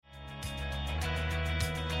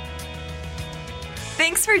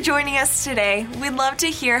Thanks for joining us today. We'd love to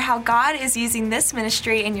hear how God is using this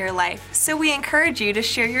ministry in your life, so we encourage you to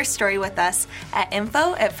share your story with us at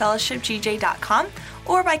info@fellowshipgj.com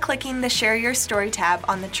or by clicking the Share Your Story tab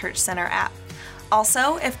on the Church Center app.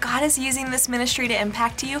 Also, if God is using this ministry to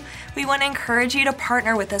impact you, we want to encourage you to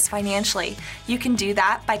partner with us financially. You can do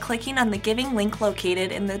that by clicking on the giving link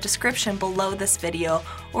located in the description below this video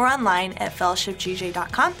or online at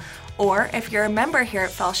fellowshipgj.com. Or if you're a member here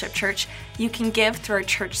at Fellowship Church, you can give through our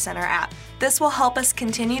Church Center app. This will help us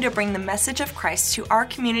continue to bring the message of Christ to our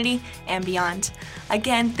community and beyond.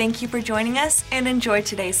 Again, thank you for joining us and enjoy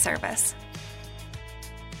today's service.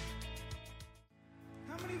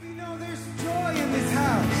 How many of you know there's joy in this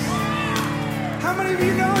house? How many of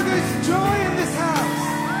you know there's joy in this house?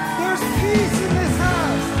 There's peace in this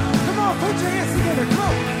house. Come on, put your hands together. Come on.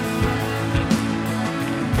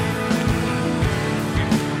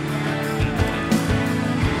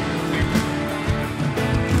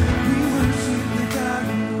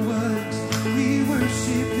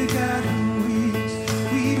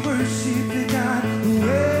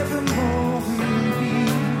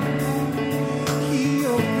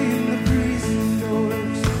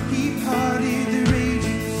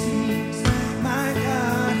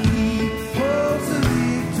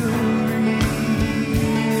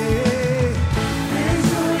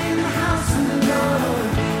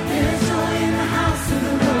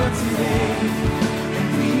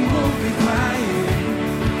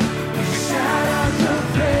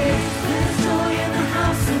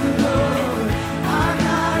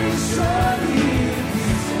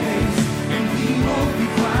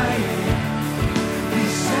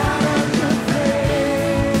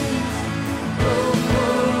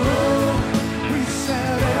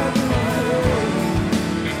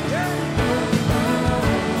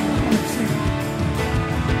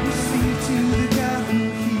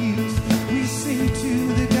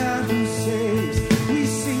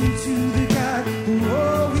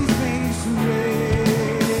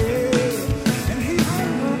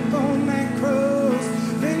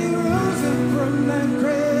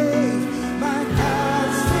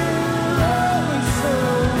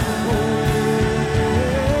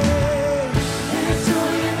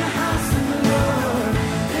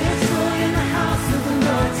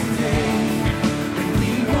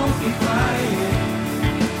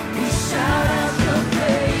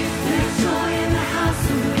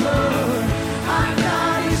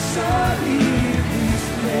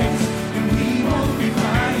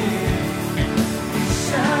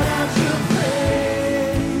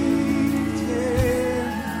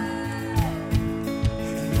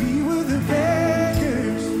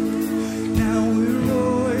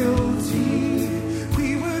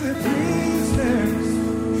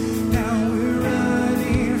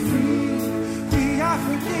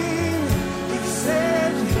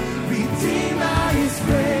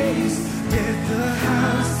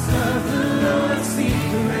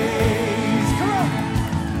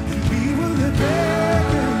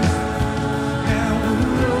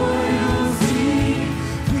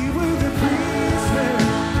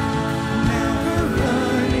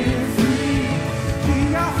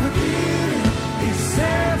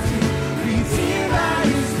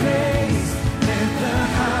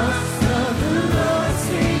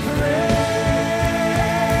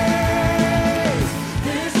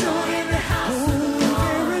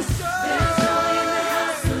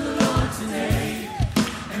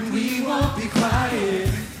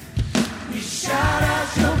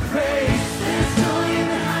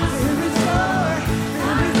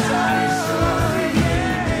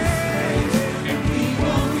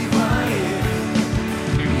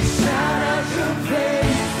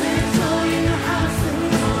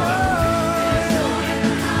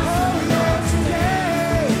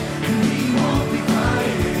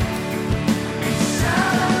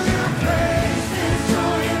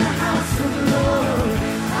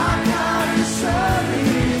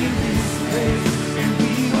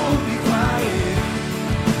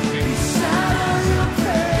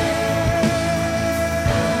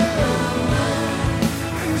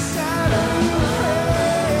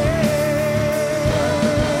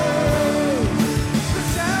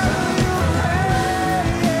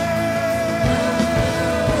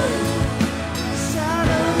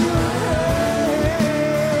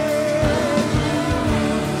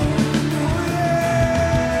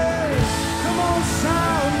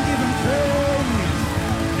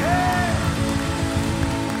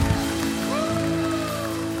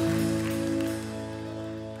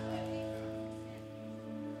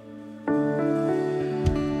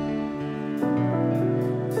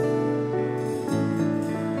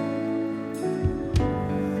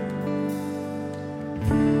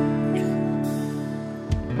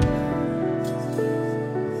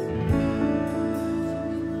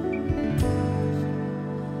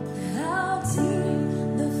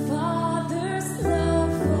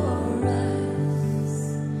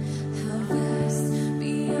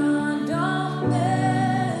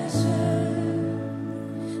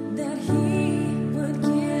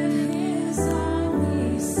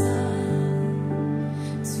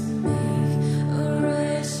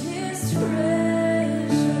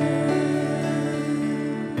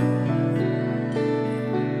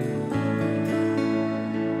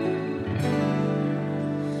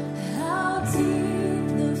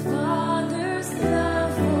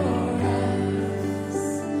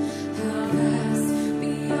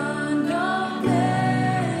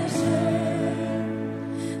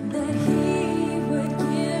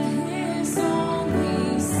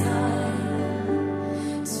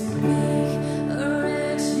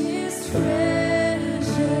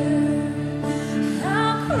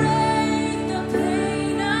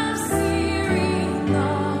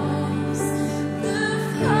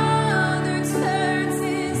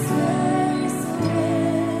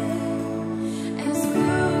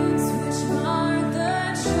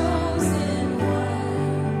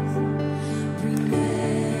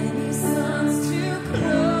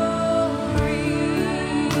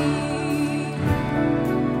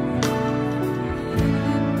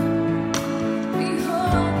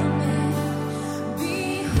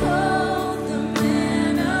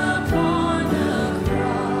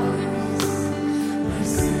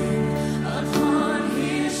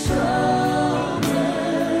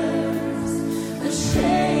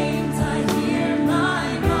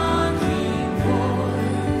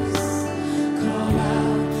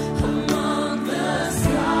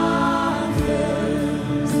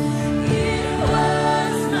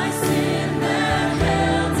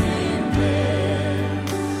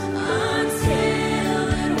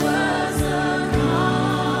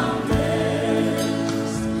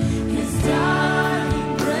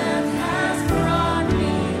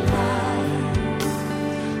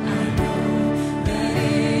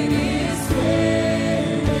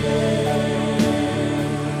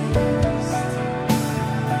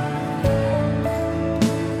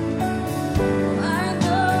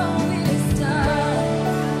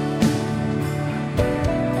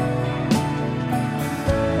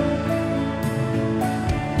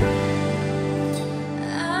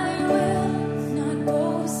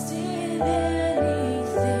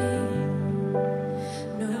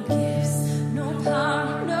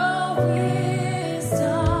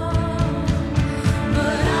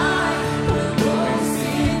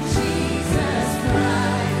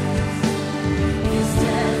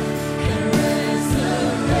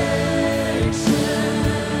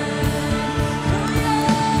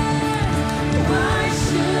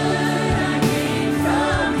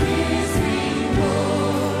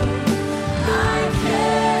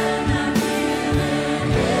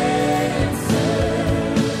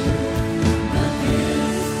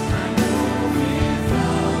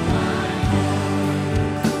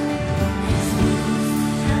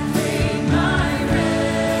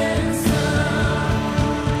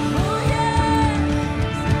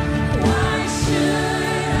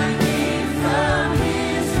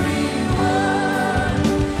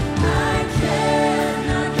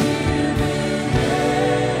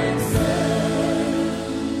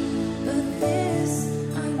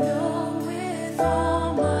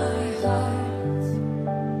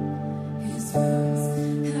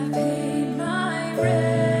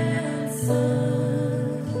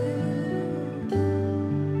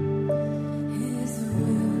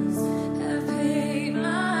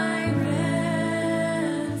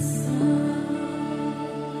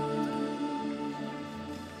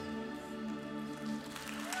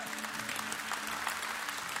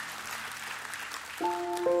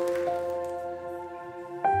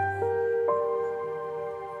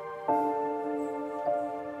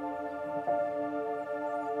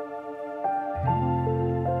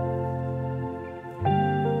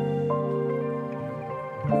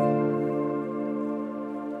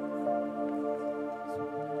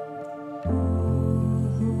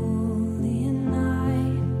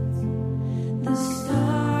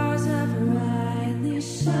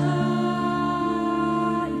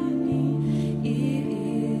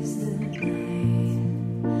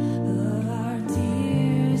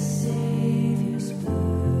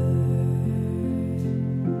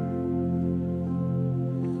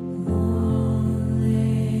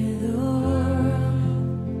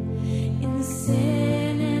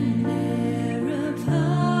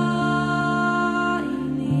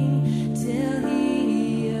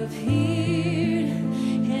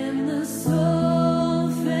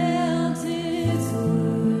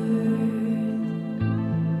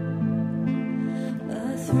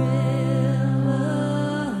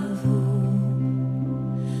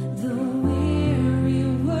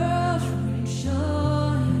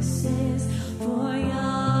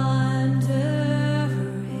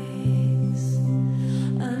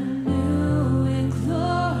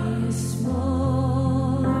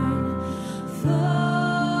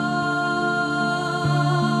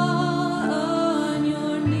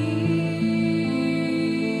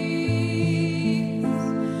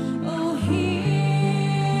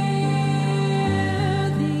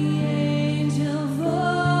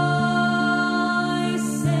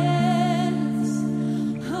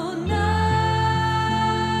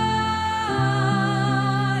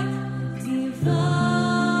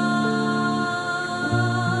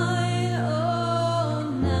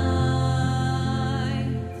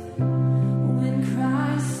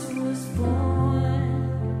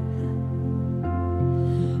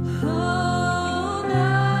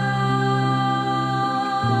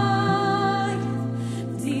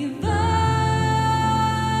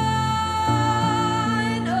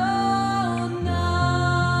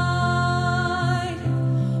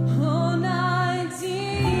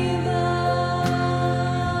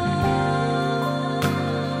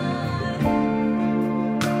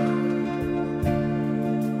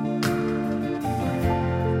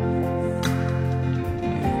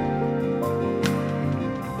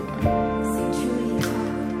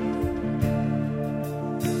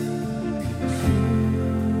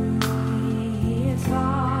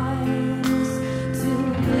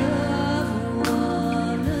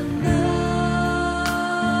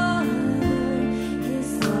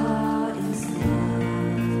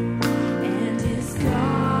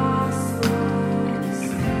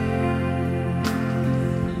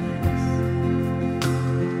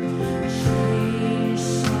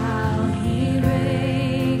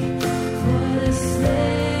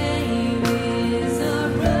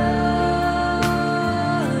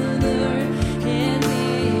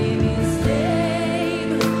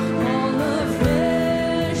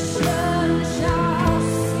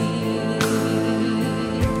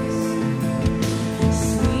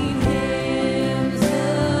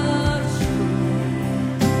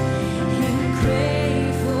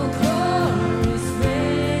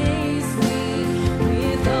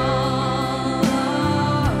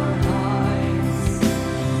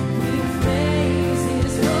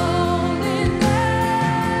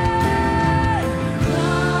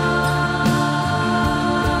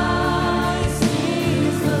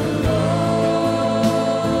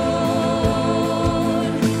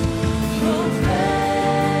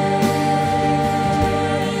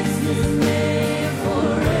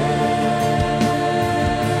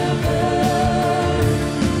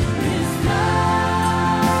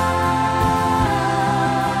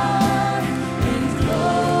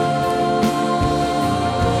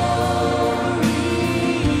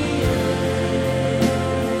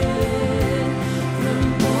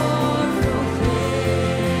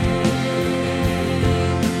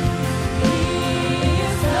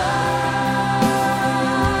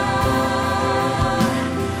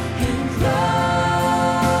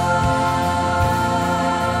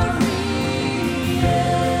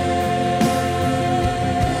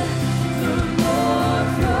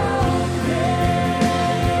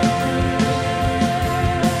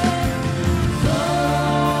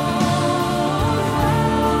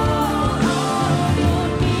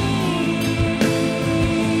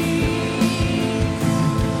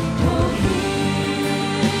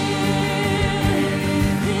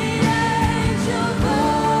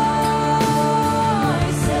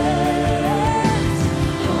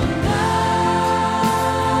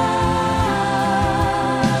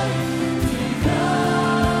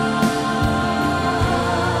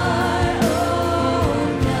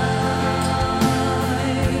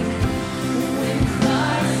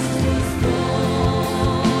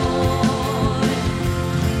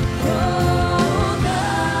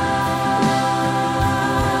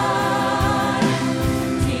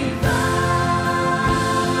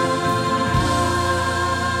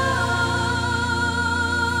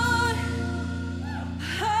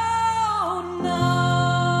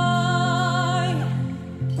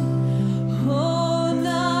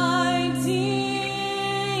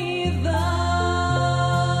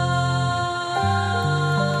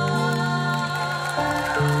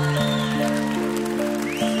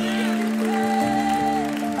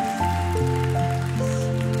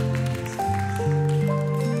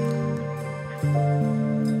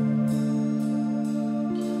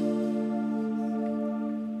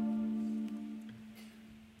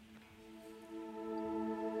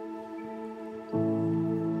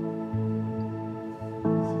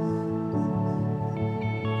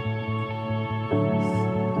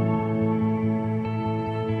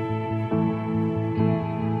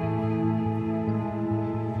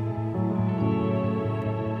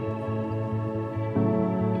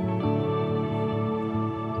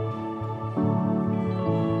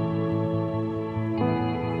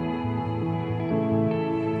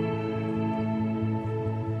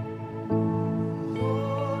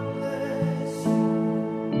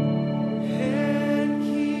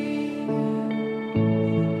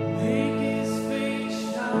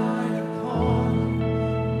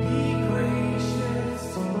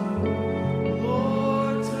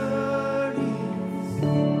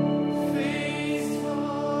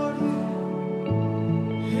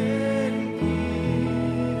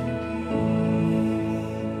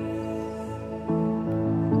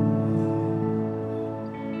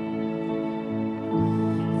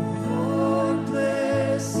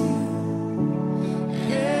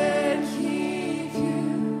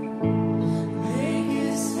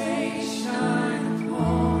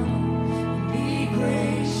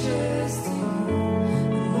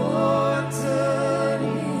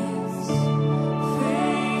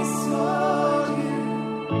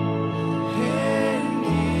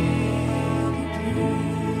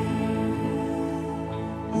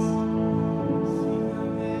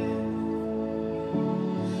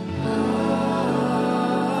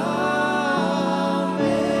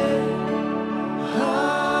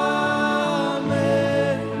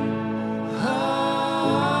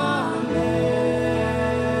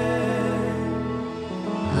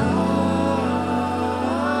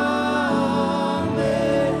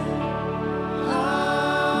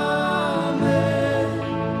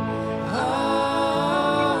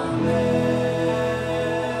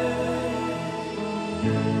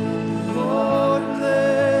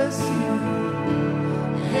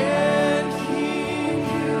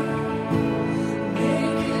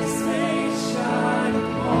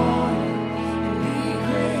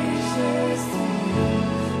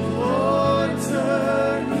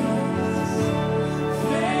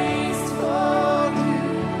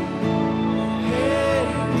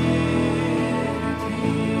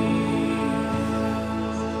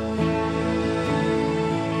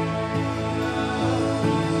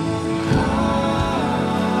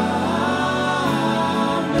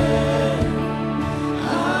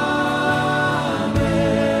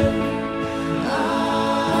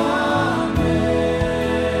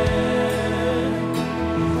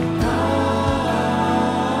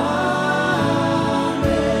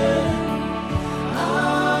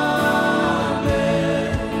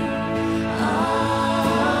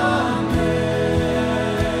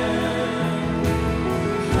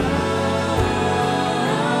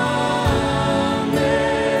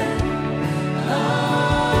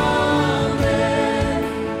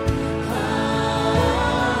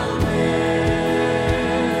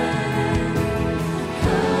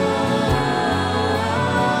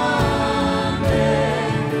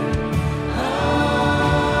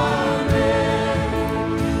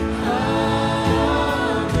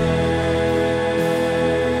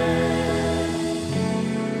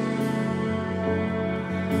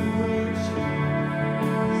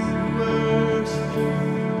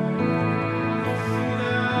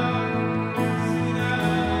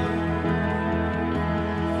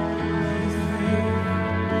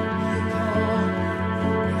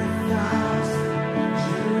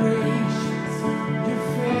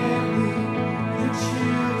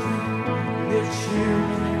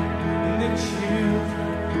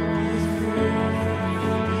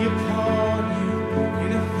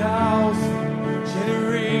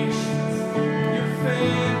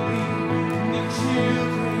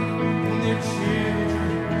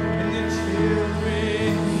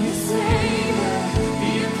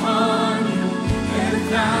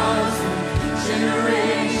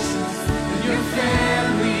 generations, and your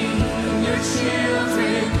family, and your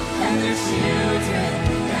children, and their children,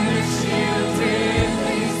 and their children.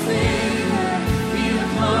 May favor be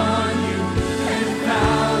upon you, and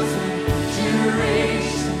 1,000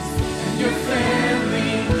 generations, and your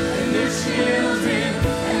family, and their children,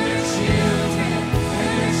 and their children,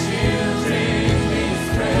 and their children. May His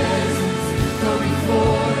presence go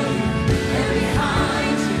before you, and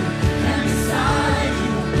behind you, and beside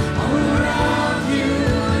you, all around you,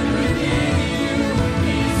 and within you.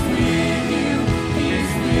 He is with you, He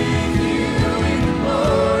is with you in the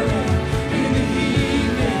morning, in the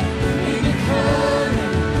evening, in the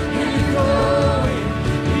coming, in the going,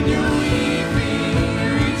 in your weeping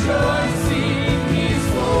and rejoicing. He is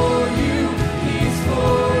for you, He is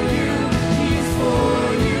for you, He is for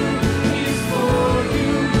you, He is for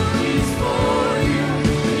you, He is for you,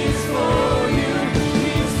 He is for you, He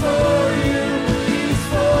is for you, He is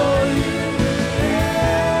for you.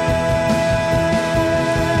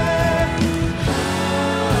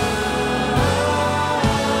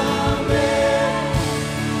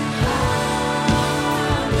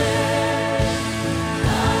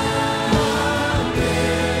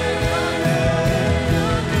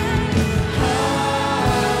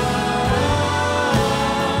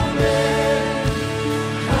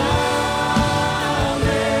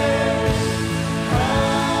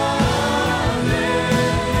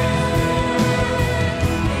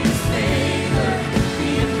 His favor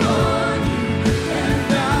be upon you, and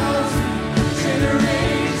 1,000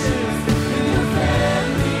 generations, and your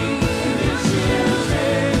family, and their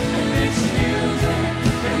children, and their children,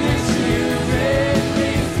 and their children.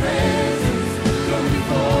 May His presence go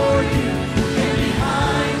before you, and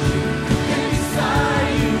behind you, and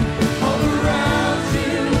beside you, all around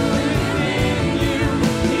you, and within you.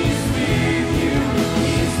 He is with you,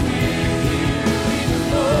 He is with you in the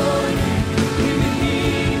morning, in the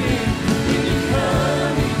evening, in the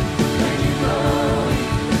coming, and your going,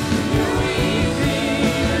 in your weeping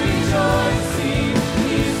and rejoicing.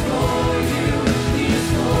 He is for you, He is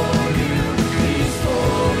for you, He is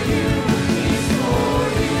for you, He is for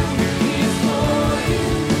you, He is for you,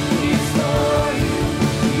 He is for you,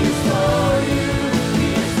 He is for you, He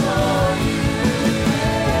is for you.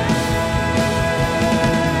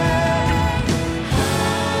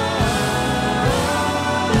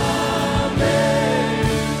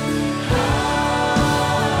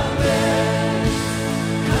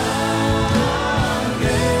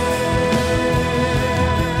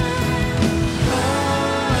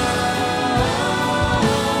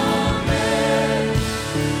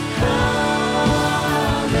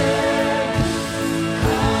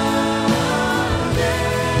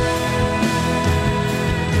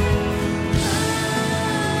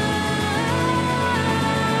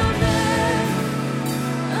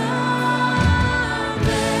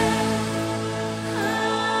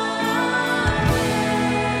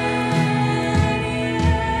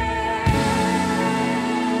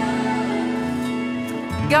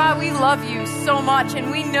 God, we love you so much, and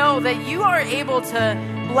we know that you are able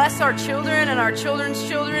to bless our children and our children's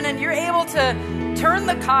children, and you're able to turn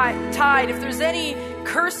the tide. If there's any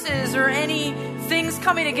curses or any things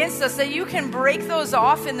coming against us, that you can break those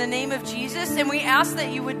off in the name of Jesus. And we ask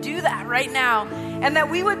that you would do that right now, and that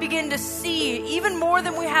we would begin to see, even more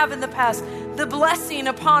than we have in the past, the blessing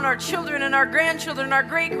upon our children and our grandchildren, our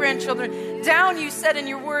great-grandchildren, down, you said in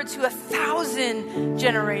your word, to 1,000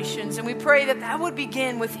 generations. And we pray that that would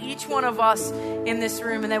begin with each one of us in this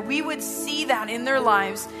room, and that we would see that in their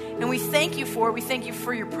lives. And we thank you for it. We thank you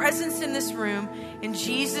for your presence in this room. In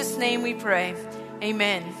Jesus' name we pray.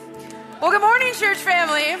 Amen. Well, good morning, church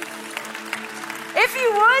family. If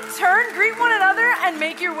you would, turn, greet one another, and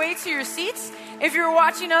make your way to your seats. If you're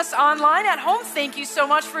watching us online at home, thank you so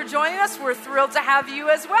much for joining us. We're thrilled to have you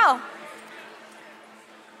as well.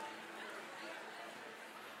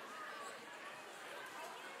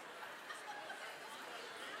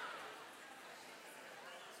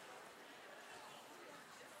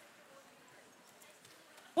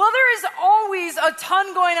 Well, there is always a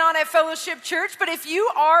ton going on at Fellowship Church, but if you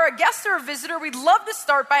are a guest or a visitor, we'd love to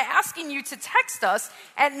start by asking you to text us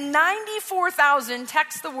at 94,000.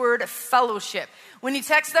 Text the word fellowship. When you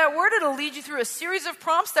text that word, it'll lead you through a series of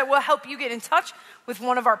prompts that will help you get in touch with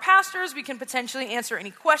one of our pastors. We can potentially answer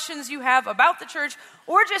any questions you have about the church,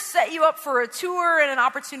 or just set you up for a tour and an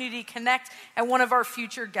opportunity to connect at one of our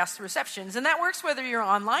future guest receptions. And that works whether you're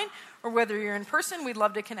online or whether you're in person. We'd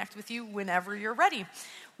love to connect with you whenever you're ready.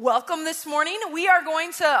 Welcome this morning. We are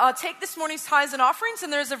going to take this morning's tithes and offerings,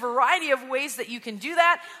 and there's a variety of ways that you can do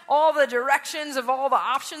that. All the directions of all the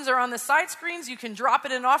options are on the side screens. You can drop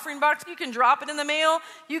it in an offering box. You can drop it in the mail.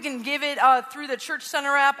 You can give it through the Church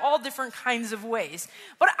Center app, all different kinds of ways.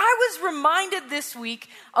 But I was reminded this week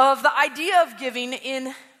of the idea of giving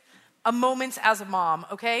in a moment as a mom,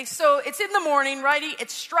 okay? So it's in the morning, right?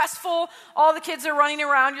 It's stressful. All the kids are running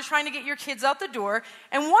around. You're trying to get your kids out the door.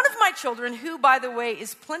 And one of my children, who, by the way,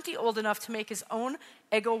 is plenty old enough to make his own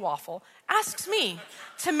Eggo waffle, asks me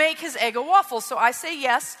to make his Eggo waffle. So I say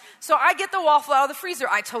yes. So I get the waffle out of the freezer.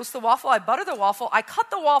 I toast the waffle. I butter the waffle. I cut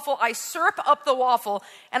the waffle. I syrup up the waffle.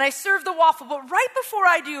 And I serve the waffle. But right before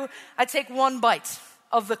I do, I take one bite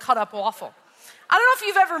of the cut up waffle. I don't know if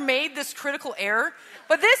you've ever made this critical error,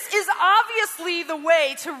 but this is obviously the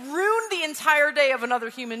way to ruin the entire day of another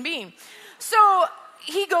human being. So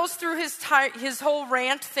he goes through his whole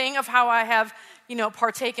rant thing of how I have,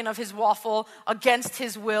 partaken of his waffle against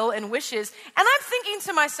his will and wishes. And I'm thinking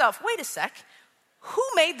to myself, wait a sec. Who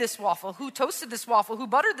made this waffle? Who toasted this waffle? Who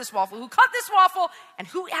buttered this waffle? Who cut this waffle? And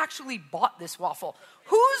who actually bought this waffle?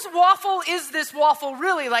 Whose waffle is this waffle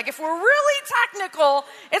really? Like, if we're really technical,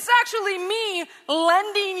 it's actually me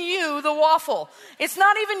lending you the waffle. It's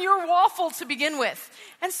not even your waffle to begin with.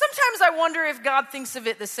 And sometimes I wonder if God thinks of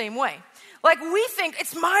it the same way. Like, we think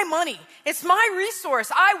it's my money, it's my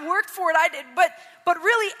resource, I worked for it, I did, but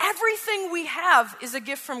really everything we have is a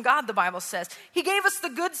gift from God, the Bible says. He gave us the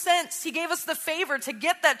good sense, He gave us the favor to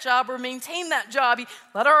get that job or maintain that job. He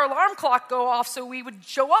let our alarm clock go off so we would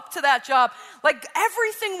show up to that job. Like,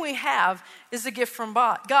 everything we have is a gift from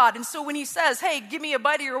God. And so when He says, hey, give me a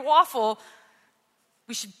bite of your waffle,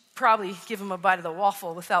 we should probably give Him a bite of the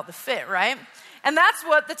waffle without the fit, right? And that's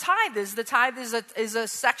what the tithe is. The tithe is a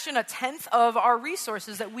section, a tenth of our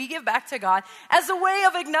resources that we give back to God as a way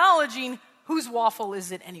of acknowledging whose waffle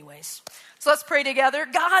is it anyways. So let's pray together.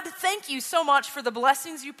 God, thank you so much for the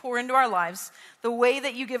blessings you pour into our lives, the way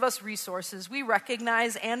that you give us resources. We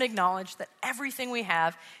recognize and acknowledge that everything we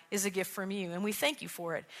have is a gift from you, and we thank you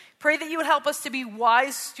for it. Pray that you would help us to be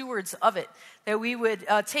wise stewards of it, that we would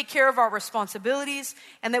take care of our responsibilities,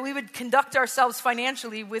 and that we would conduct ourselves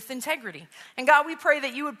financially with integrity. And God, we pray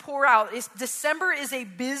that you would pour out. December is a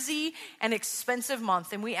busy and expensive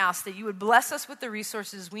month, and we ask that you would bless us with the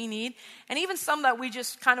resources we need, and even some that we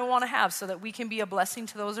just kind of want to have so that we can be a blessing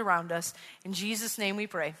to those around us. In Jesus' name we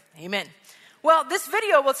pray. Amen. Well, this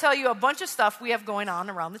video will tell you a bunch of stuff we have going on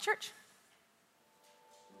around the church.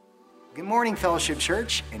 Good morning, Fellowship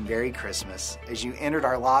Church, and Merry Christmas. As you entered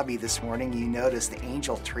our lobby this morning, you noticed the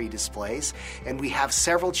angel tree displays, and we have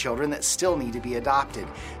several children that still need to be adopted.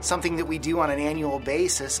 Something that we do on an annual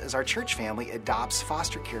basis is our church family adopts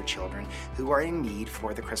foster care children who are in need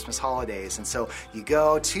for the Christmas holidays. And so you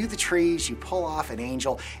go to the trees, you pull off an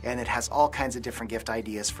angel, and it has all kinds of different gift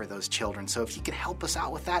ideas for those children. So if you could help us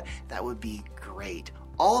out with that, that would be great.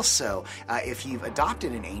 Also, if you've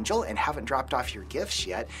adopted an angel and haven't dropped off your gifts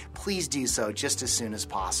yet, please do so just as soon as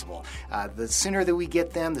possible. The sooner that we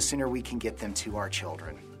get them, the sooner we can get them to our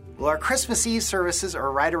children. Well, our Christmas Eve services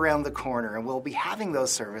are right around the corner, and we'll be having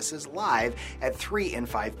those services live at 3 and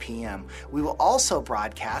 5 p.m. We will also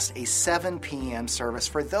broadcast a 7 p.m. service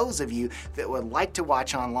for those of you that would like to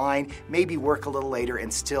watch online, maybe work a little later,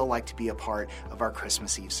 and still like to be a part of our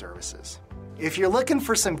Christmas Eve services. If you're looking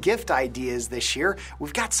for some gift ideas this year,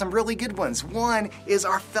 we've got some really good ones. One is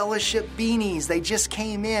our fellowship beanies. They just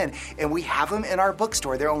came in, and we have them in our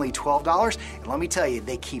bookstore. They're only $12, and let me tell you,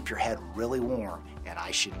 they keep your head really warm, and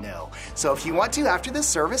I should know. So if you want to, after this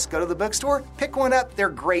service, go to the bookstore, pick one up. They're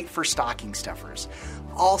great for stocking stuffers.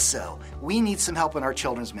 Also, we need some help in our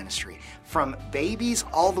children's ministry, from babies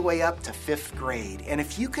all the way up to 5th grade. And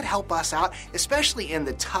if you could help us out, especially in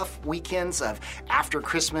the tough weekends of after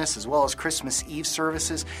Christmas as well as Christmas Eve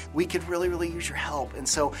services, we could really, really use your help. And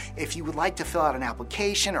so if you would like to fill out an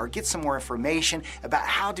application or get some more information about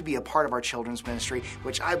how to be a part of our children's ministry,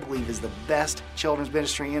 which I believe is the best children's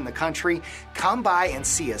ministry in the country, come by and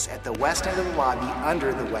see us at the west end of the lobby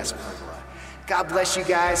under the West Pergola. God bless you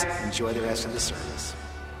guys. Enjoy the rest of the service.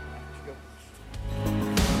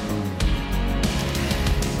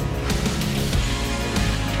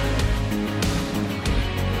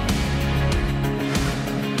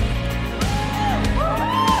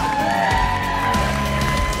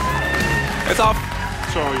 It's off.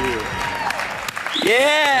 So are you.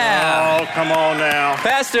 Yeah. Oh, come on now.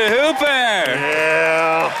 Pastor Hooper.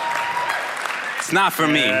 Yeah. It's not for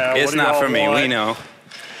me. Yeah, It's what do not y'all for me. want? We know.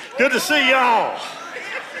 Good to see y'all.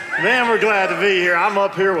 Man, we're glad to be here. I'm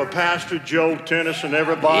up here with Pastor Joe Tennis and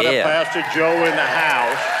everybody. Yeah. Pastor Joe in the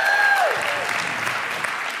house.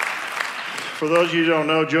 For those of you who don't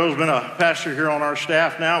know, Joe's been a pastor here on our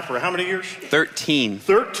staff now for how many years? 13.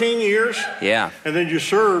 13 years? Yeah, And then you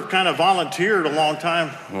served, kind of volunteered a long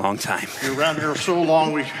time. a long time. You're around here so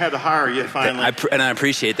long, we had to hire you finally. And I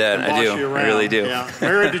appreciate that. and I boss do. you around. I really do. Yeah.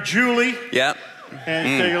 Married to Julie. Yep.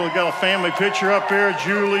 And take a look, got a family picture up there.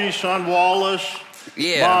 Julie, son Wallace.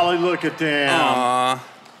 Yeah. Molly, look at them. Aw.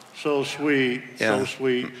 So sweet. Yeah. So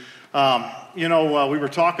sweet. We were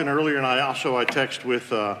talking earlier, and I texted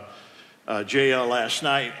with JL last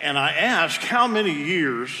night, and I asked how many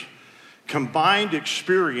years combined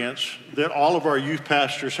experience that all of our youth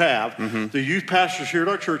pastors have. The youth pastors here at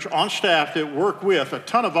our church on staff that work with a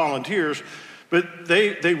ton of volunteers, but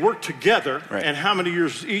they work together, Right. and how many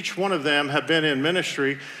years each one of them have been in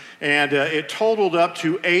ministry. And it totaled up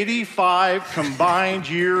to 85 combined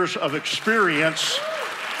years of experience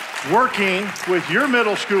working with your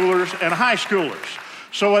middle schoolers and high schoolers.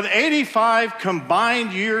 So with 85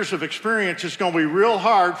 combined years of experience, it's going to be real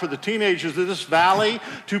hard for the teenagers of this valley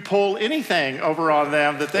to pull anything over on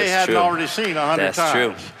them that they That's hadn't true. already seen 100 That's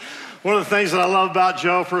times. true. One of the things that I love about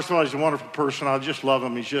Joe, first of all, he's a wonderful person. I just love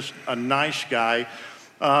him. He's just a nice guy.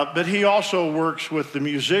 But he also works with the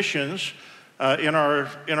musicians in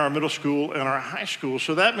our middle school and our high school.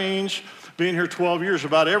 So that means being here 12 years,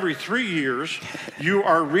 about every 3 years, you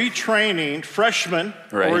are retraining freshmen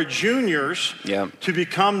Right. or juniors Yep. to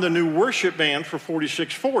become the new worship band for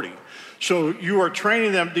 4640. So you are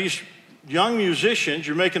training them, these young musicians,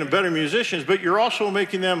 you're making them better musicians, but you're also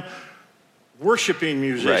making them worshiping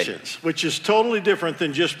musicians, which is totally different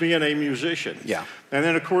than just being a musician. Yeah. And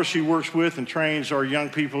then, of course, he works with and trains our young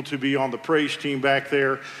people to be on the praise team back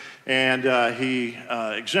there. And he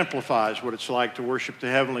exemplifies what it's like to worship the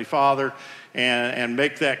Heavenly Father and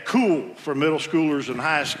make that cool for middle schoolers and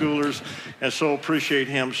high schoolers. And so appreciate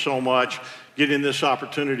him so much getting this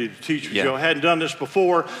opportunity to teach with Yeah. Joe. I hadn't done this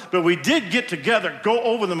before, but we did get together, go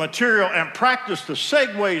over the material, and practice the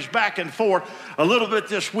segues back and forth a little bit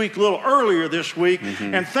this week, a little earlier this week.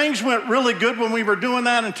 And things went really good when we were doing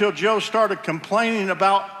that until Joe started complaining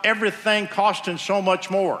about everything costing so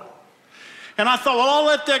much more. And I thought, well, I'll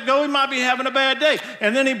let that go. He might be having a bad day.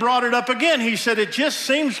 And then he brought it up again. He said, it just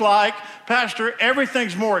seems like, Pastor,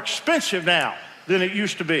 everything's more expensive now than it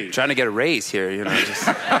used to be. Trying to get a raise here, just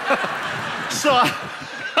So,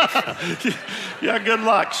 yeah, good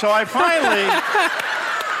luck. So I finally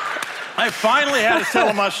had to tell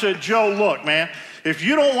him, I said, Joe, look, man, if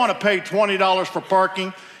you don't want to pay $20 for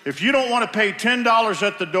parking, if you don't want to pay $10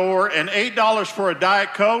 at the door and $8 for a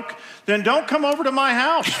Diet Coke, then don't come over to my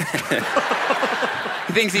house.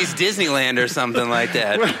 he thinks he's Disneyland or something like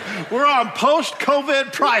that. We're on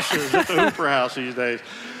post-COVID prices at the Hooper House these days.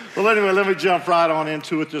 Well, anyway, let me jump right on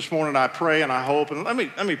into it this morning. I pray and I hope, and let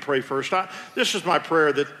me pray first. This is my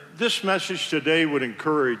prayer that this message today would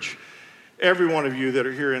encourage every one of you that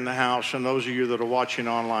are here in the house and those of you that are watching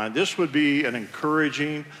online. This would be an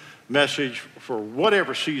encouraging message for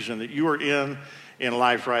whatever season that you are in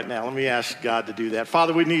life right now. Let me ask God to do that.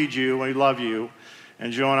 Father, we need you. We love you.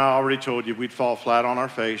 And Joe and I already told you we'd fall flat on our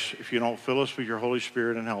face if you don't fill us with your Holy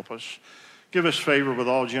Spirit and help us. Give us favor with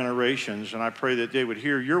all generations, and I pray that they would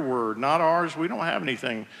hear your word, not ours. We don't have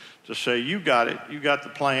anything to say. You got it. You got the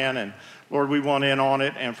plan, and Lord, we want in on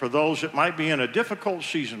it. And for those that might be in a difficult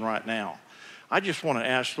season right now, I just want to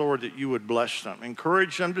ask, Lord, that you would bless them.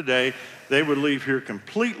 Encourage them today. They would leave here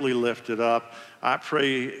completely lifted up. I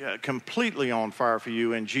pray completely on fire for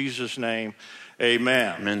you in Jesus' name.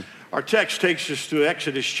 Amen. Amen. Our text takes us to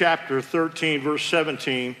Exodus chapter 13, verse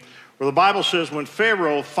 17, where the Bible says, when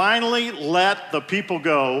Pharaoh finally let the people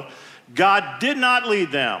go, God did not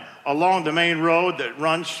lead them along the main road that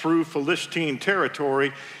runs through Philistine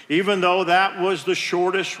territory, even though that was the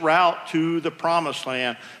shortest route to the promised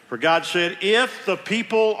land. For God said, if the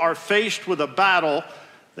people are faced with a battle,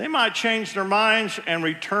 they might change their minds and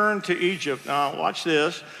return to Egypt. Now, watch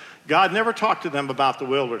this. God never talked to them about the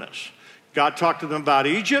wilderness. God talked to them about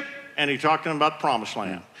Egypt, and he talked to them about the promised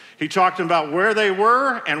land. He talked to them about where they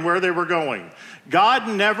were and where they were going. God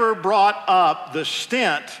never brought up the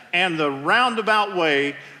stint and the roundabout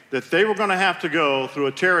way that they were going to have to go through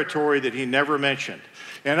a territory that he never mentioned.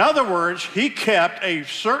 In other words, he kept a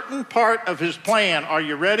certain part of his plan, are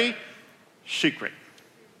you ready? Secret.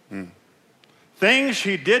 Things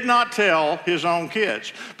he did not tell his own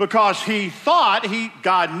kids because he thought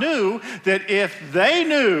God knew that if they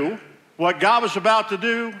knew what God was about to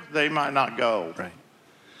do, they might not go. Right.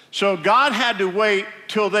 So God had to wait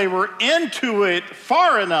till they were into it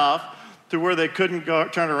far enough to where they couldn't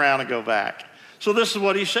turn around and go back. So this is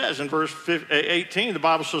what he says in verse 18. The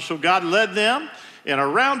Bible says, so God led them in a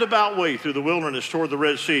roundabout way through the wilderness toward the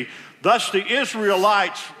Red Sea. Thus the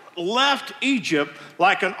Israelites left Egypt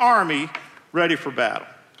like an army ready for battle.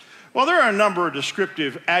 Well, there are a number of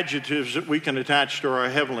descriptive adjectives that we can attach to our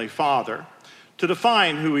Heavenly Father to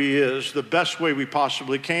define who He is the best way we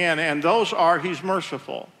possibly can, and those are He's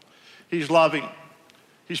merciful, He's loving,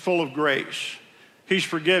 He's full of grace, He's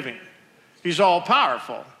forgiving, He's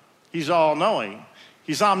all-powerful, He's all-knowing,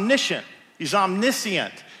 He's omniscient, He's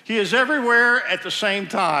omniscient. He is everywhere at the same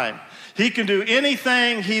time. He can do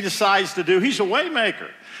anything He decides to do. He's a way maker.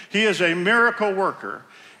 He is a miracle worker,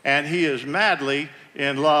 and He is madly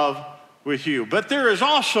in love with you. But there is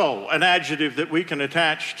also an adjective that we can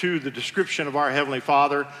attach to the description of our Heavenly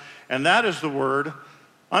Father, and that is the word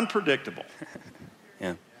unpredictable.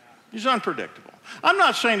 Yeah. He's unpredictable. I'm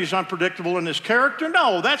not saying He's unpredictable in His character.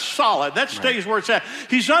 No, that's solid. That stays where it's at.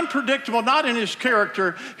 He's unpredictable not in His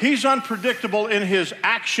character. He's unpredictable in His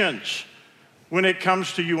actions when it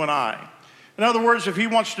comes to you and I. In other words, if He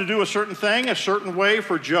wants to do a certain thing a certain way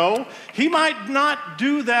for Joe, He might not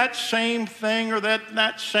do that same thing or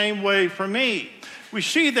that same way for me. We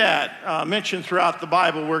see that mentioned throughout the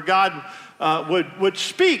Bible where God would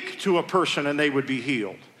speak to a person and they would be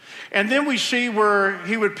healed. And then we see where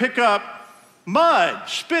He would pick up mud,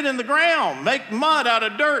 spit in the ground, make mud out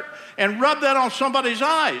of dirt, and rub that on somebody's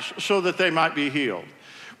eyes so that they might be healed.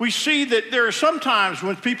 We see that there are sometimes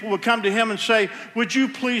when people would come to Him and say, would you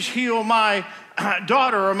please heal my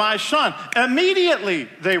daughter or my son? Immediately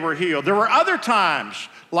they were healed. There were other times,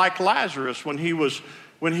 like Lazarus, when he was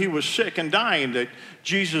sick and dying, that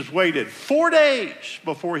Jesus waited 4 days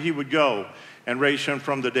before He would go and raise him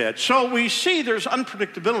from the dead. So we see there's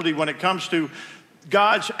unpredictability when it comes to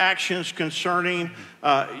God's actions concerning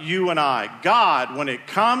you and I. God, when it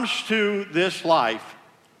comes to this life,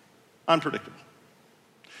 unpredictable.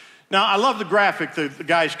 Now, I love the graphic that the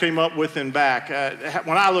guys came up with in back.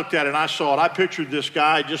 When I looked at it and I saw it, I pictured this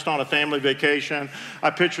guy just on a family vacation. I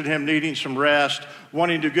pictured him needing some rest,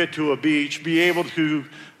 wanting to get to a beach, be able to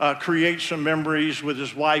create some memories with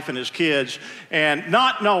his wife and his kids, and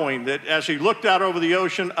not knowing that as he looked out over the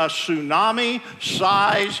ocean, a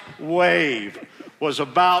tsunami-sized wave was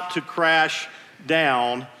about to crash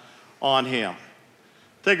down on him.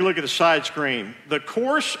 Take a look at the side screen. The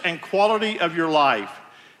course and quality of your life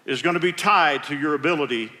is going to be tied to your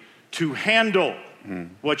ability to handle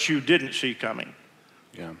what you didn't see coming.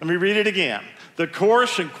 Yeah. Let me read it again. The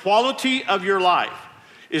course and quality of your life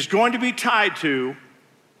is going to be tied to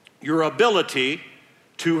your ability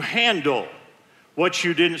to handle what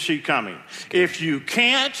you didn't see coming. If you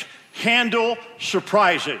can't handle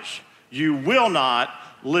surprises, you will not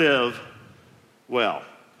live well.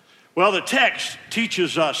 Well, the text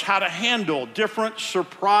teaches us how to handle different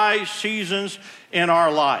surprise seasons in our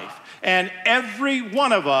life. And every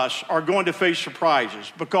one of us are going to face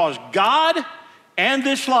surprises because God and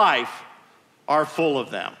this life are full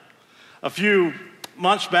of them. A few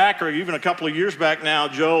months back, or even a couple of years back now,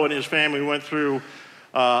 Joe and his family went through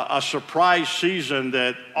a surprise season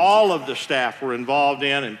that all of the staff were involved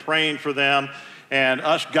in and praying for them. And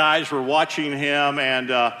us guys were watching him, and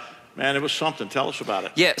man, it was something. Tell us about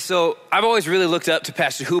it. Yeah, so I've always really looked up to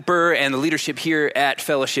Pastor Hooper and the leadership here at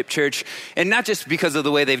Fellowship Church, and not just because of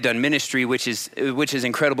the way they've done ministry, which is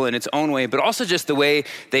incredible in its own way, but also just the way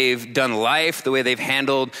they've done life, the way they've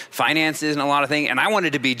handled finances and a lot of things. And I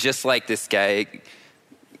wanted to be just like this guy,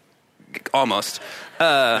 almost.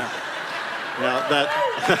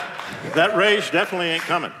 That raise definitely ain't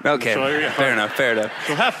coming. Okay, so, fair enough.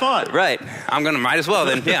 So have fun. Right. Might as well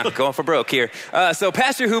then. Yeah, going for broke here. So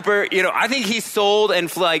Pastor Hooper, I think he's sold and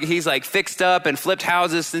he's fixed up and flipped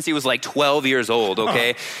houses since he was 12 years old,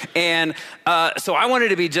 okay? And so I wanted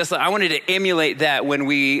to emulate that when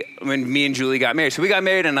me and Julie got married. So we got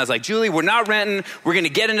married and I was like, Julie, we're not renting. We're going to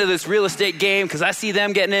get into this real estate game because I see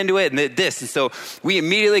them getting into it and this. And so we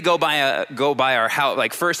immediately go buy our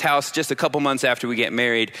house, first house just a couple months after we get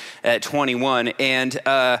married at 21. And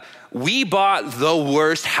we bought the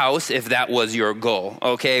worst house if that was your goal,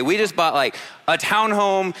 okay? We just bought a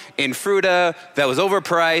townhome in Fruita that was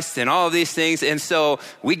overpriced and all of these things. And so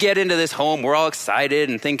we get into this home, we're all excited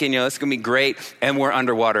and thinking, it's going to be great. And we're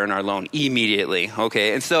underwater in our loan immediately,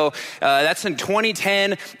 okay? And so that's in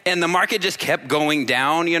 2010 and the market just kept going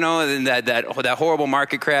down, and that horrible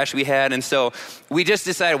market crash we had. And so we just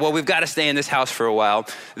decided, well, we've got to stay in this house for a while.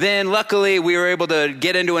 Then luckily we were able to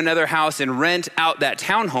get into another house and rent out that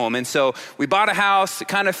townhome. And so we bought a house,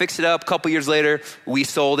 kind of fixed it up. A couple years later, we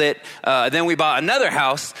sold it. Then we bought another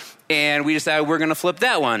house, and we decided we're going to flip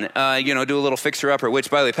that one, do a little fixer-upper, which,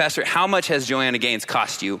 by the way, Pastor, how much has Joanna Gaines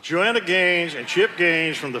cost you? Joanna Gaines and Chip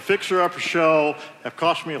Gaines from the Fixer Upper Show have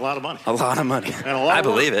cost me a lot of money. A lot of money. And a lot I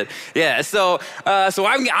believe it. Yeah. So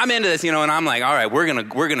I'm into this, and I'm like, all right, we're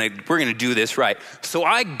gonna do this right. So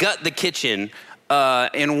I gut the kitchen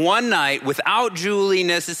in one night without Julie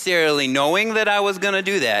necessarily knowing that I was gonna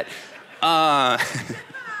do that.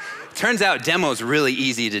 Turns out demo's really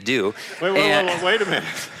easy to do. Wait a minute.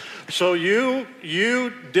 So you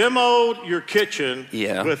demoed your kitchen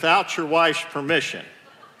without your wife's permission.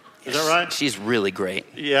 Is that right? She's really great.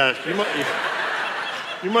 Yeah,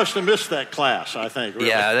 you must have missed that class, I think. Really.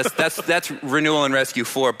 Yeah, that's Renewal and Rescue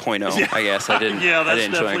 4.0, yeah. I guess. I didn't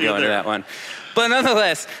enjoy going to that one. But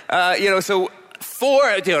nonetheless, I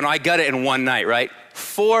got it in one night, right?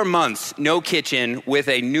 4 months, no kitchen with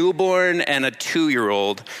a newborn and a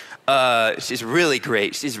 2-year-old. She's really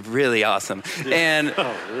great. She's really awesome. And,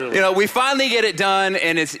 really? We finally get it done,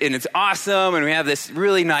 and it's awesome, and we have this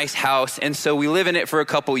really nice house, and so we live in it for a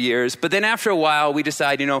couple years. But then after a while, we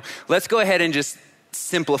decide, let's go ahead and just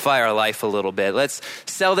simplify our life a little bit. Let's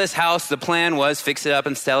sell this house. The plan was fix it up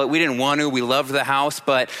and sell it. We didn't want to. We loved the house,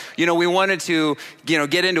 but, we wanted to,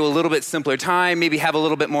 get into a little bit simpler time, maybe have a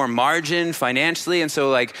little bit more margin financially. And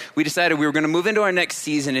so, we decided we were going to move into our next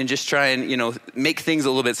season and just try and, make things a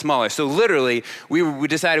little bit smaller. So literally, we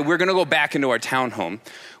decided we're going to go back into our townhome.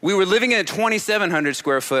 We were living in a 2,700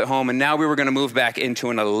 square foot home, and now we were going to move back into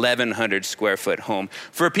an 1,100 square foot home.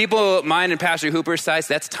 For people mine and Pastor Hooper's size,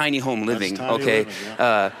 that's tiny home living. Living,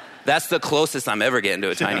 yeah. That's the closest I'm ever getting to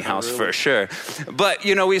a tiny house really? For sure. But,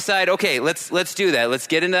 we decided, okay, let's do that. Let's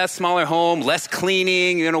get into that smaller home, less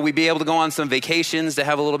cleaning. We'd be able to go on some vacations to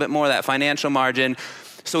have a little bit more of that financial margin.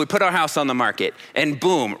 So we put our house on the market, and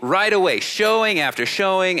boom, right away, showing after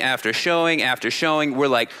showing after showing after showing, we're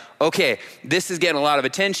like, okay, this is getting a lot of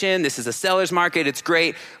attention. This is a seller's market. It's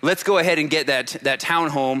great. Let's go ahead and get that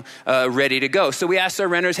townhome ready to go. So we asked our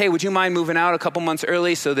renters, hey, would you mind moving out a couple months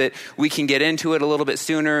early so that we can get into it a little bit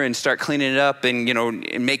sooner and start cleaning it up and,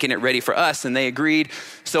 and making it ready for us? And they agreed.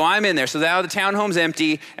 So I'm in there. So now the townhome's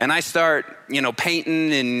empty, and I start,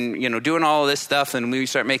 painting and, doing all of this stuff, and we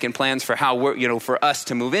start making plans for how we're, for us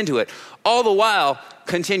to move into it. All the while,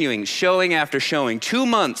 continuing, showing after showing. 2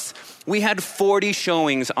 months, we had 40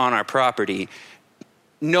 showings on our property.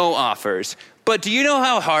 No offers. But do you know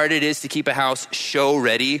how hard it is to keep a house show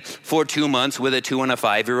ready for 2 months with a 2 and a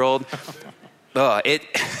 5-year-old?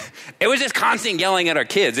 It was just constant yelling at our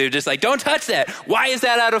kids. They were just like, don't touch that. Why is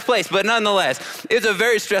that out of place? But nonetheless, it was a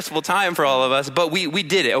very stressful time for all of us, but we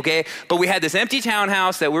did it, okay? But we had this empty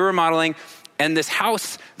townhouse that we were remodeling and this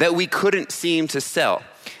house that we couldn't seem to sell.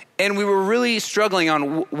 And we were really struggling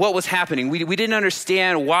on what was happening. We didn't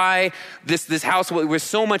understand why this house was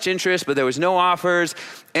so much interest, but there was no offers.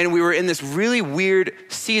 And we were in this really weird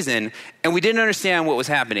season, and we didn't understand what was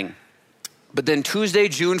happening. But then Tuesday,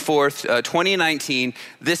 June 4th, 2019,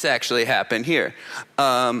 this actually happened here.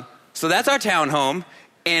 So that's our townhome,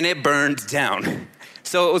 and it burned down.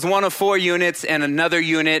 So it was one of 4 units, and another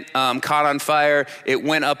unit caught on fire. It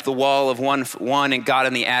went up the wall of one and got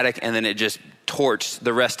in the attic, and then it just torched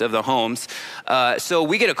the rest of the homes. So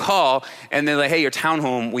we get a call, and they're like, hey, your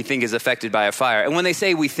townhome, we think, is affected by a fire. And when they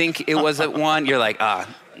say we think it was at one, you're like,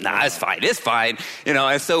 nah, it's fine.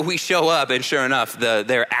 And so we show up, and sure enough,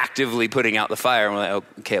 they're actively putting out the fire, and we're like,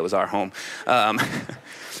 okay, it was our home.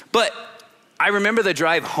 But I remember the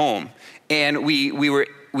drive home, and we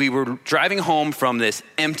were driving home from this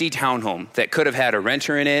empty townhome that could have had a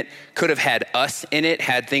renter in it, could have had us in it,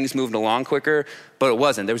 had things moved along quicker, but it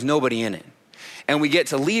wasn't. There was nobody in it. And we get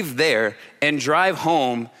to leave there and drive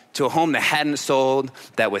home to a home that hadn't sold,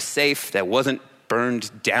 that was safe, that wasn't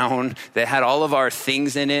burned down, that had all of our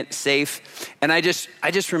things in it safe. And I just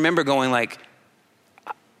remember going like,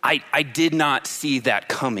 I did not see that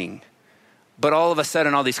coming. But all of a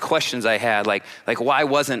sudden, all these questions I had, like why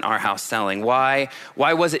wasn't our house selling? Why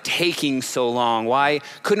was it taking so long? Why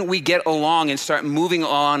couldn't we get along and start moving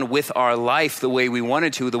on with our life the way we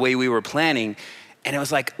wanted to, the way we were planning? And it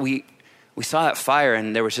was like we saw that fire,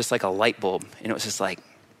 and there was just like a light bulb, and it was just like,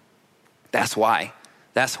 that's why.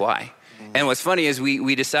 And what's funny is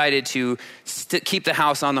we decided to keep the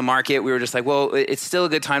house on the market. We were just like, well, it's still a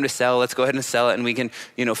good time to sell. Let's go ahead and sell it, and we can,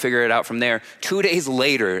 figure it out from there. 2 days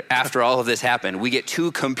later, after all of this happened, we get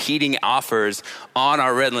 2 competing offers on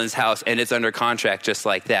our Redlands house, and it's under contract just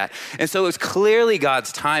like that. And so it was clearly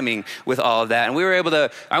God's timing with all of that. And we were able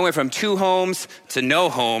to, I went from 2 homes to no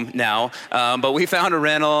home now, but we found a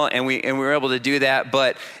rental, and we were able to do that.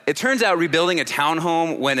 But it turns out rebuilding a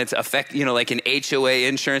townhome when it's like an HOA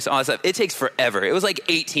insurance, all that stuff, it takes forever. It was like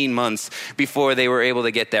 18 months before they were able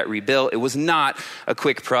to get that rebuilt. It was not a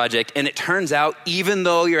quick project. And it turns out, even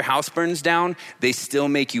though your house burns down, they still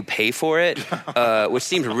make you pay for it, which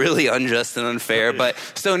seemed really unjust and unfair. But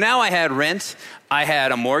so now I had rent, I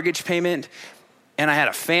had a mortgage payment, and I had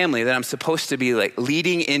a family that I'm supposed to be like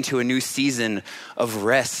leading into a new season of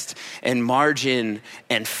rest and margin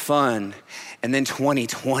and fun. And then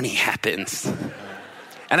 2020 happens.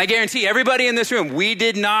 And I guarantee everybody in this room, we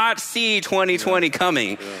did not see 2020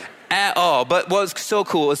 coming at all. But what was so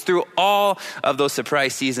cool is through all of those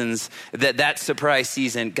surprise seasons, that surprise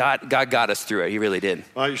season, God got us through it. He really did.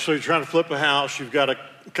 So you're trying to flip a house. You've got a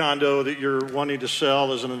condo that you're wanting to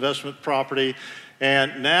sell as an investment property.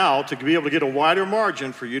 And now to be able to get a wider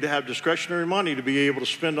margin for you to have discretionary money to be able to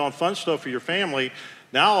spend on fun stuff for your family,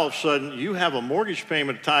 now all of a sudden you have a mortgage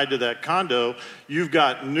payment tied to that condo. You've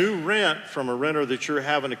got new rent from a renter that you're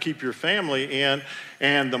having to keep your family in,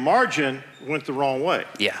 and the margin went the wrong way.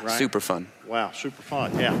 Yeah, right? Super fun. Wow, super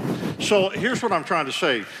fun, yeah. So here's what I'm trying to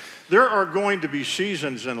say. There are going to be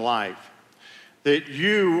seasons in life that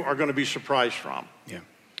you are going to be surprised from. Yeah.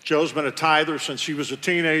 Joe's been a tither since he was a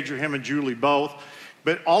teenager, him and Julie both.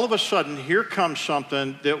 But all of a sudden, here comes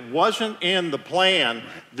something that wasn't in the plan.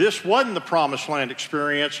 This wasn't the promised land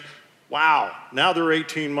experience. Wow, now they're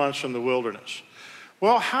 18 months in the wilderness.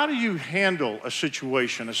 Well, how do you handle a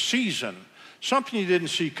situation, a season, something you didn't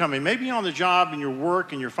see coming, maybe on the job, in your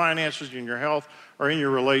work, in your finances, in your health, or in your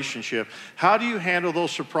relationship? How do you handle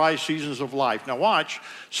those surprise seasons of life? Now watch,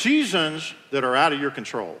 seasons that are out of your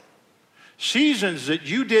control. Seasons that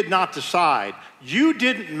you did not decide. You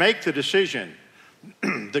didn't make the decision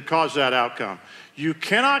that caused that outcome. You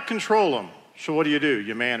cannot control them. So what do?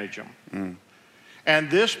 You manage them. And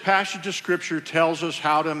this passage of Scripture tells us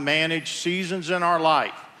how to manage seasons in our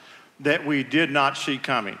life that we did not see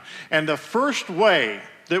coming. And the first way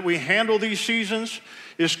that we handle these seasons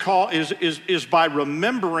is by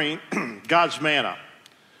remembering God's manna.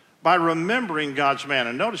 By remembering God's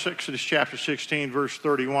manna. Notice Exodus chapter 16, verse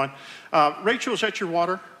 31. Rachel, is that your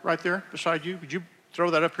water right there beside you? Would you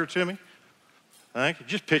throw that up here to me? Thank you.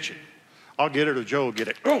 Just pitch it. I'll get it or Joe will get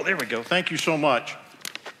it. Oh, there we go. Thank you so much.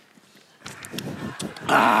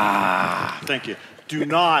 Thank you. Do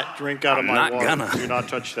not drink out of my water. Do not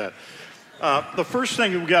touch that. The first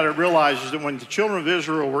thing we've got to realize is that when the children of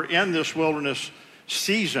Israel were in this wilderness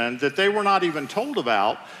season that they were not even told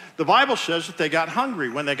about, the Bible says that they got hungry.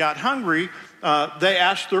 When they got hungry, they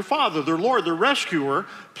asked their father, their Lord, their rescuer,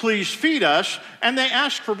 please feed us. And they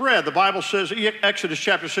asked for bread. The Bible says, Exodus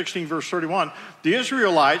chapter 16, verse 31, the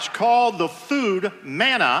Israelites called the food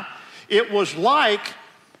manna. It was like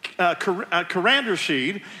coriander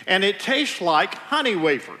seed, and it tastes like honey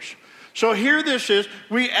wafers. So here this is,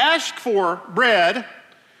 we asked for bread,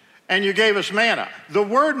 and you gave us manna. The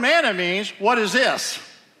word manna means, what is this?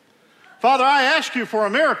 Father, I ask you for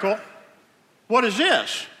a miracle. What is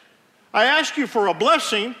this? I ask you for a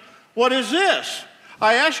blessing. What is this?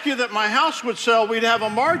 I ask you that my house would sell, we'd have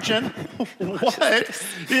a margin. What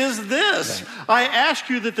is this? I ask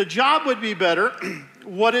you that the job would be better.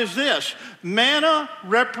 What is this? Manna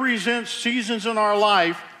represents seasons in our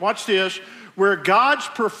life, watch this, where God's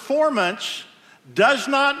performance does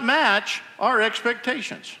not match our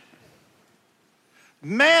expectations.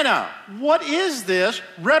 Manna, what is this?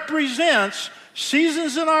 Represents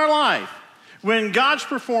seasons in our life when God's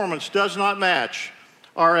performance does not match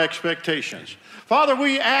our expectations. Father,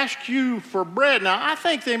 we ask you for bread. Now, I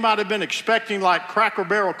think they might have been expecting like Cracker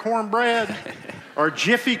Barrel cornbread or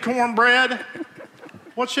Jiffy cornbread.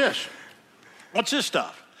 What's this? What's this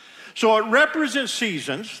stuff? So it represents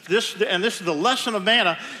seasons. This is the lesson of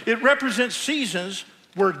manna. It represents seasons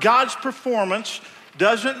where God's performance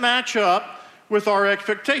doesn't match up with our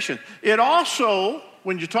expectation. It also,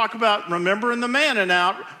 when you talk about remembering the manna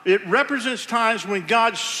now, it represents times when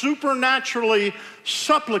God supernaturally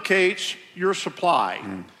supplicates your supply.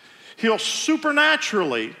 He'll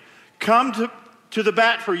supernaturally come to the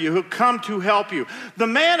bat for you. He'll come to help you. The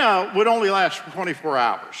manna would only last for 24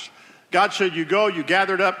 hours. God said, you go, you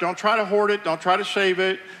gather it up. Don't try to hoard it. Don't try to save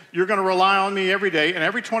it. You're going to rely on me every day. And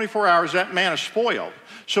every 24 hours, that manna is spoiled.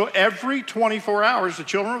 So every 24 hours, the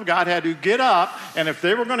children of God had to get up, and if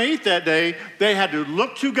they were going to eat that day, they had to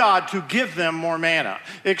look to God to give them more manna,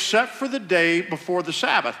 except for the day before the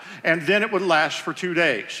Sabbath, and then it would last for 2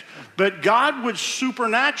 days. But God would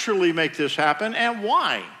supernaturally make this happen, and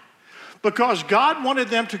why? Because God wanted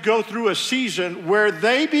them to go through a season where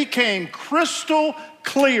they became crystal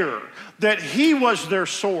clear that he was their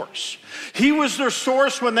source. He was their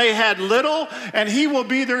source when they had little, and he will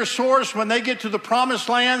be their source when they get to the promised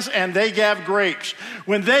lands and they have grapes.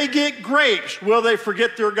 When they get grapes, will they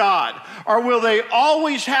forget their God? Or will they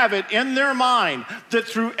always have it in their mind that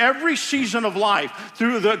through every season of life,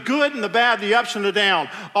 through the good and the bad, the ups and the down,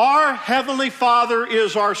 our Heavenly Father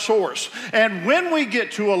is our source. And when we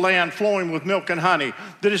get to a land flowing with milk and honey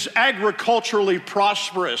that is agriculturally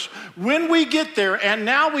prosperous, when we get there and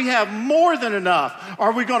now we have more than enough,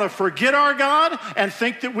 are we going to forget our God and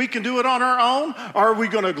think that we can do it on our own? Or are we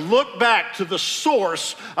going to look back to the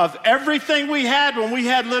source of everything we had when we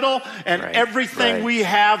had little and everything we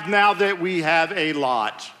have now that we have a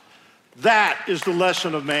lot? That is the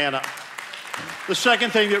lesson of manna. The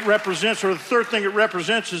second thing it represents, or the third thing it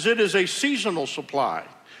represents, is it is a seasonal supply.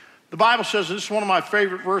 The Bible says, this is one of my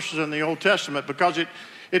favorite verses in the Old Testament because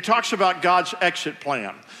it talks about God's exit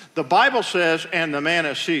plan. The Bible says, and the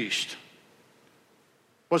manna ceased.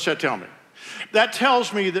 What's that tell me? That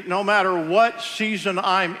tells me that no matter what season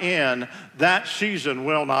I'm in, that season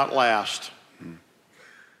will not last.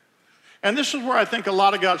 And this is where I think a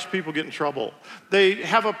lot of God's people get in trouble. They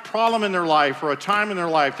have a problem in their life or a time in their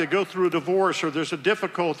life. They go through a divorce, or there's a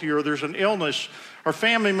difficulty, or there's an illness, or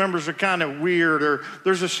family members are kind of weird, or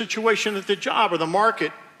there's a situation at the job or the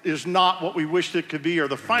market is not what we wished it could be, or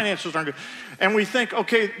the finances aren't good. And we think,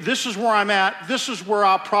 okay, this is where I'm at. This is where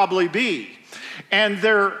I'll probably be. And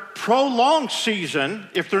their prolonged season,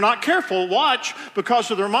 if they're not careful, watch,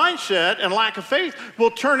 because of their mindset and lack of faith,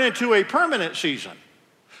 will turn into a permanent season.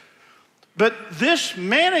 But this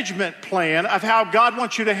management plan of how God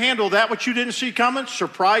wants you to handle that which you didn't see coming,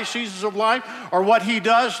 surprise seasons of life, or what he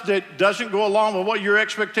does that doesn't go along with what your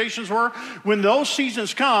expectations were, when those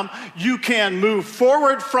seasons come, you can move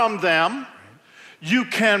forward from them, you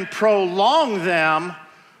can prolong them,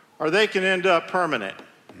 or they can end up permanent.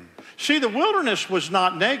 See, the wilderness was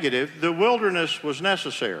not negative. The wilderness was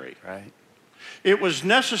necessary. Right. It was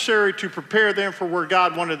necessary to prepare them for where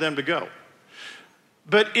God wanted them to go.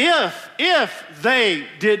 But if they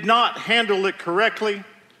did not handle it correctly,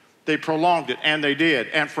 they prolonged it, and they did.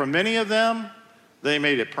 And for many of them, they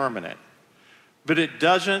made it permanent. But it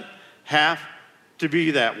doesn't have to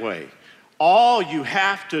be that way. All you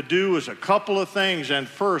have to do is a couple of things, and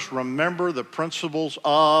first, remember the principles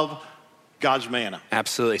of God's manna.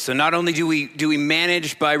 Absolutely. So not only do we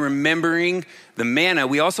manage by remembering the manna,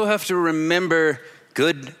 we also have to remember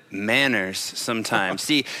good manners sometimes.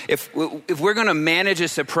 See, if we're going to manage a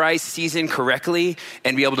surprise season correctly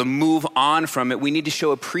and be able to move on from it, we need to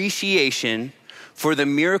show appreciation for the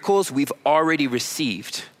miracles we've already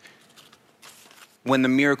received when the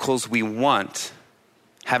miracles we want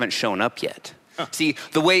haven't shown up yet. See,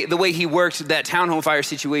 the way he worked that townhome fire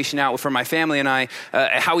situation out for my family and I,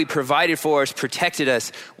 how he provided for us, protected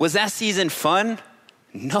us, was that season fun?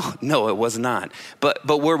 No, it was not. But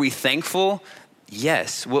were we thankful?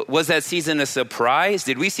 Yes. Was that season a surprise?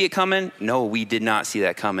 Did we see it coming? No, we did not see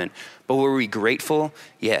that coming. But were we grateful?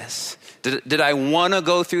 Yes. Did I want to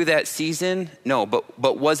go through that season? No,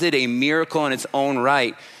 but was it a miracle in its own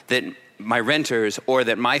right that my renters or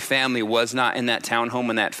that my family was not in that townhome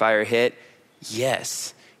when that fire hit?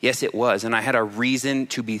 Yes. Yes, it was. And I had a reason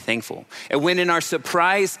to be thankful. And when in our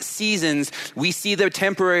surprise seasons, we see the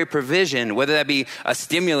temporary provision, whether that be a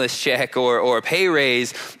stimulus check or a pay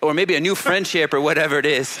raise, or maybe a new friendship or whatever it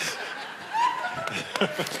is,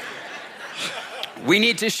 we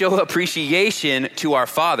need to show appreciation to our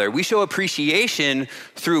Father. We show appreciation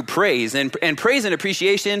through praise. And praise and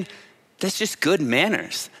appreciation, that's just good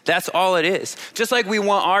manners. That's all it is. Just like we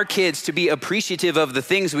want our kids to be appreciative of the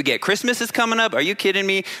things we get. Christmas is coming up. Are you kidding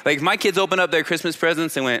me? Like, if my kids open up their Christmas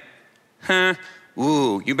presents and went,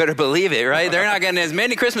 ooh, you better believe it, right? They're not getting as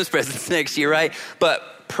many Christmas presents next year, right?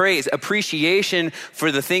 But praise, appreciation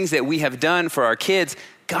for the things that we have done for our kids.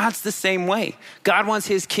 God's the same way. God wants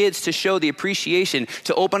his kids to show the appreciation,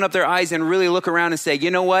 to open up their eyes and really look around and say,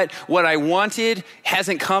 you know what? What I wanted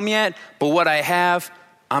hasn't come yet, but what I have,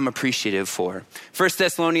 I'm appreciative for. 1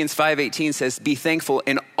 Thessalonians 5:18 says, be thankful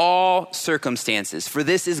in all circumstances, for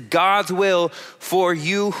this is God's will for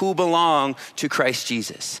you who belong to Christ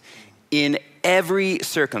Jesus. In every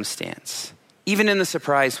circumstance, even in the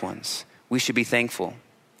surprise ones, we should be thankful.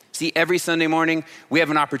 See, every Sunday morning, we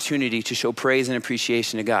have an opportunity to show praise and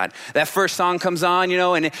appreciation to God. That first song comes on,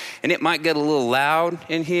 and it might get a little loud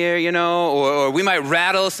in here, or we might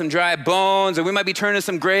rattle some dry bones, or we might be turning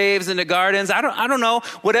some graves into gardens. I don't know.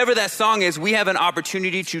 Whatever that song is, we have an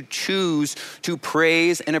opportunity to choose to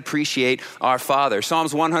praise and appreciate our Father.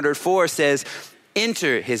 Psalms 104 says,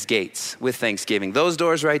 Enter his gates with thanksgiving. Those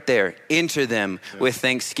doors right there, enter them with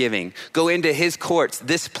thanksgiving. Go into his courts,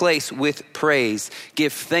 this place, with praise.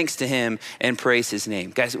 Give thanks to him and praise his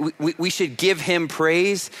name. Guys, we should give him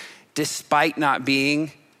praise despite not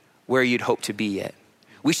being where you'd hope to be yet.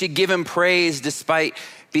 We should give him praise despite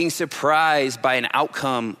being surprised by an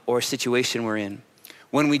outcome or a situation we're in.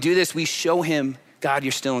 When we do this, we show him, God,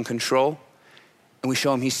 you're still in control, and we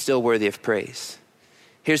show him he's still worthy of praise.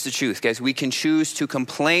 Here's the truth, guys. We can choose to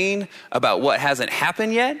complain about what hasn't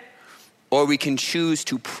happened yet, or we can choose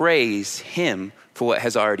to praise him for what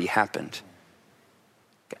has already happened.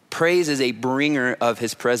 Praise is a bringer of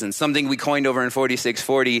his presence. Something we coined over in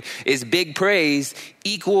 4640 is big praise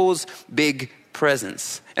equals big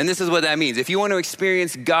presence. And this is what that means. If you want to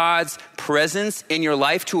experience God's presence in your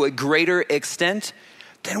life to a greater extent,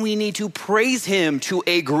 then we need to praise him to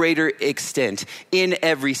a greater extent in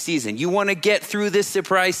every season. You want to get through this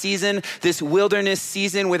surprise season, this wilderness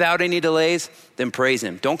season without any delays, then praise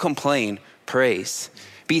him. Don't complain, praise.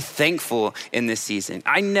 Be thankful in this season.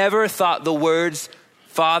 I never thought the words,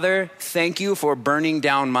 Father, thank you for burning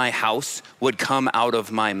down my house, would come out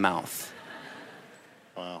of my mouth.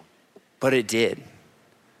 Wow. But it did.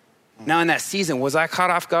 Now in that season, was I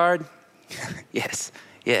caught off guard? Yes.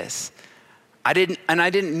 I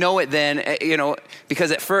didn't know it then,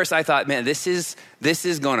 because at first I thought, man, this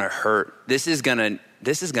is gonna hurt. This is gonna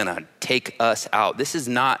take us out. This is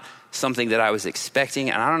not something that I was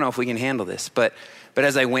expecting, and I don't know if we can handle this. But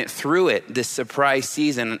as I went through it, this surprise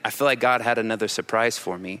season, I feel like God had another surprise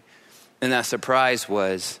for me, and that surprise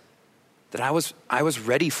was that I was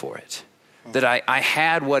ready for it. That I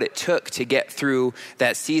had what it took to get through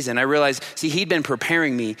that season. I realized, he'd been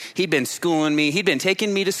preparing me. He'd been schooling me. He'd been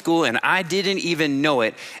taking me to school, and I didn't even know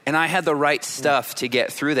it. And I had the right stuff to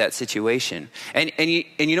get through that situation. And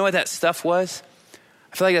you know what that stuff was?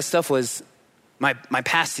 I feel like that stuff was my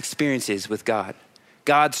past experiences with God.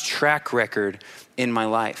 God's track record in my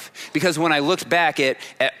life. Because when I looked back at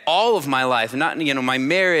all of my life, not my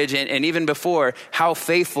marriage and even before, how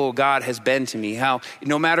faithful God has been to me, how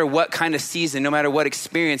no matter what kind of season, no matter what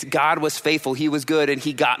experience, God was faithful, he was good, and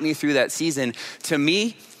he got me through that season. To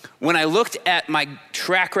me, when I looked at my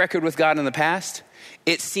track record with God in the past,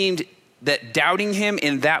 it seemed that doubting him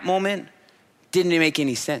in that moment didn't make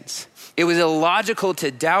any sense. It was illogical to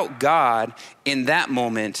doubt God in that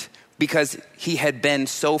moment because he had been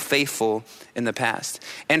so faithful in the past.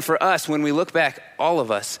 And for us, when we look back, all of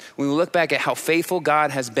us, when we look back at how faithful God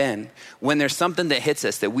has been, when there's something that hits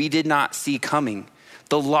us that we did not see coming,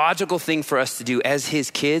 the logical thing for us to do as his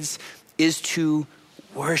kids is to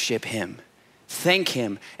worship him, thank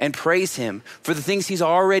him, and praise him for the things he's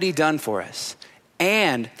already done for us,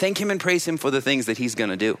 and thank him and praise him for the things that he's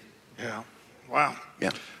gonna do. Yeah, wow. Yeah.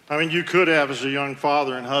 I mean, you could have, as a young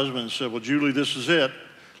father and husband, said, well, Julie, this is it.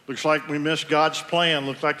 Looks like we missed God's plan.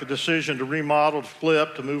 Looks like the decision to remodel, to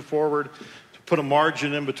flip, to move forward, to put a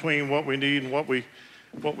margin in between what we need and what we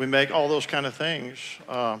make, all those kind of things.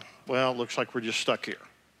 Well, it looks like we're just stuck here.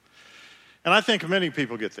 And I think many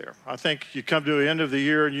people get there. I think you come to the end of the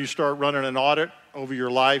year and you start running an audit over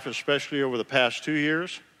your life, especially over the past 2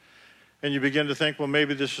 years, and you begin to think, well,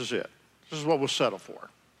 maybe this is it. This is what we'll settle for.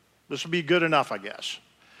 This will be good enough, I guess.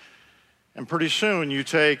 And pretty soon you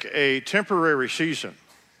take a temporary season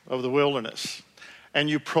of the wilderness and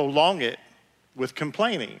you prolong it with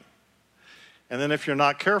complaining. And then if you're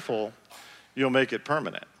not careful, you'll make it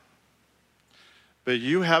permanent. But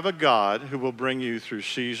you have a God who will bring you through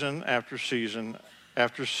season after season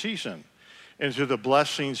after season into the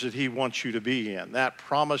blessings that he wants you to be in, that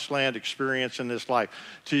promised land experience in this life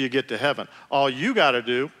till you get to heaven. All you got to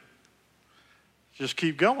do is just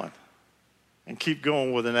keep going and keep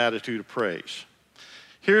going with an attitude of praise.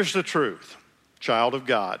 Here's the truth, child of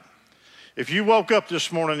God. If you woke up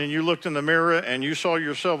this morning and you looked in the mirror and you saw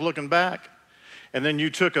yourself looking back, and then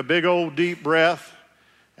you took a big old deep breath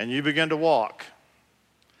and you began to walk,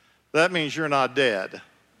 that means you're not dead.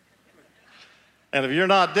 And if you're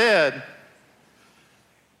not dead,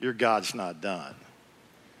 your God's not done.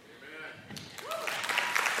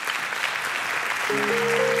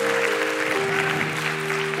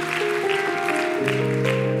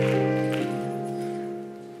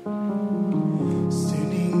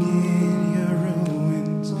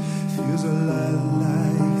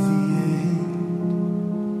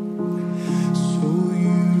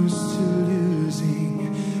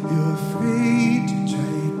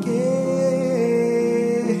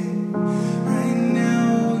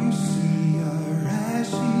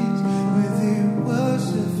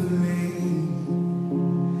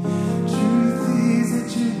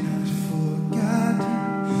 God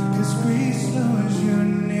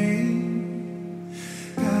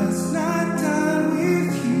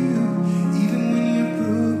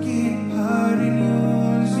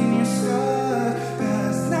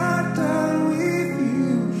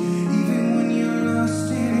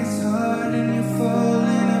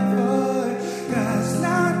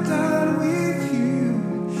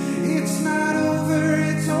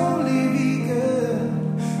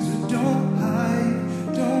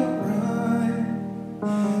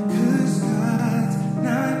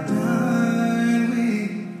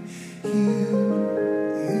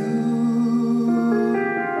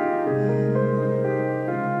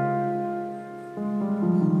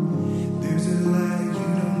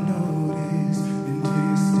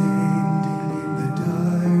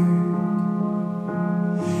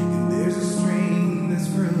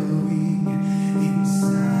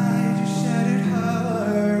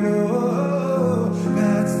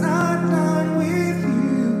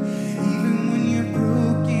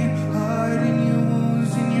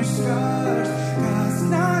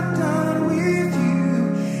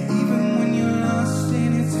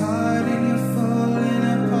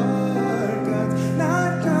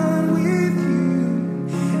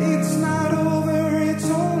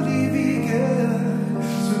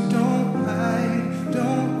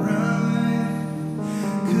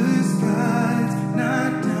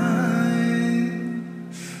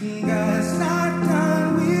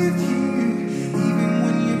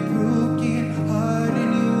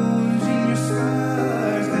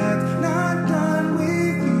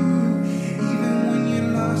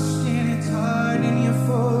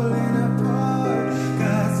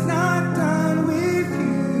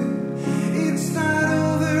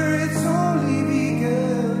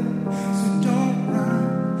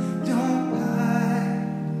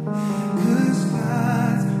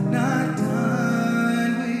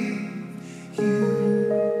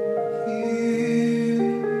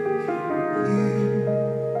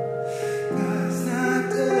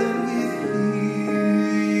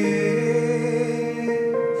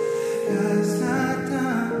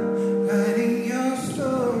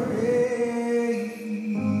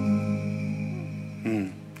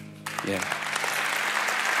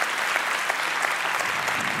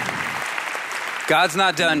God's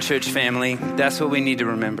not done, church family. That's what we need to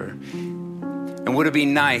remember. And would it be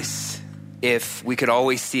nice if we could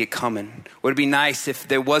always see it coming? Would it be nice if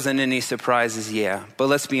there wasn't any surprises? Yeah. But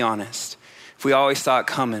let's be honest. If we always saw it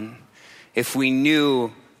coming, if we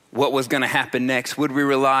knew what was going to happen next, would we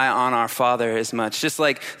rely on our Father as much? Just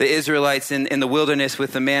like the Israelites in the wilderness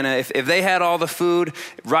with the manna, if they had all the food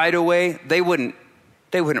right away, they wouldn't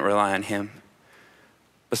rely on him.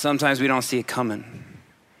 But sometimes we don't see it coming.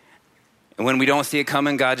 And when we don't see it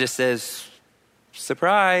coming, God just says,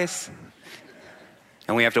 surprise.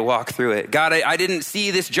 And we have to walk through it. God, I didn't see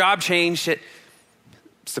this job change.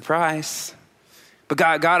 Surprise. But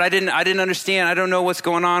God, I didn't understand. I don't know what's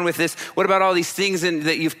going on with this. What about all these things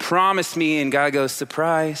that you've promised me? And God goes,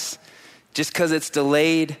 surprise. Just because it's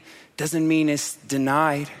delayed doesn't mean it's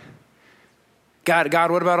denied. God,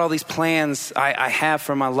 what about all these plans I have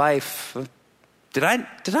for my life? Did I?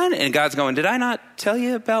 And God's going, did I not tell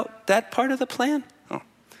you about that part of the plan? Oh,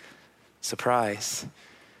 surprise.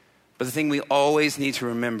 But the thing we always need to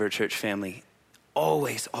remember, church family,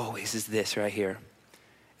 always is this right here,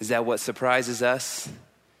 is that what surprises us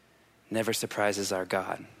never surprises our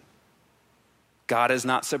God. God is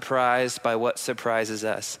not surprised by what surprises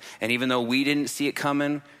us. And even though we didn't see it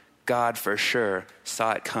coming, God for sure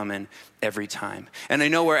saw it coming every time. And I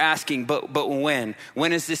know we're asking, but when?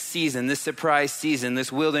 When is this season, this surprise season,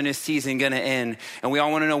 this wilderness season gonna end? And we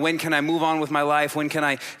all wanna know, when can I move on with my life? When can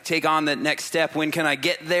I take on the next step? When can I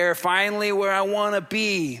get there finally where I wanna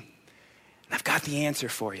be? And I've got the answer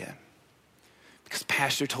for you, because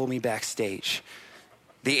Pastor told me backstage.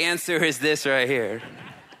 The answer is this right here.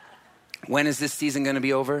 When is this season gonna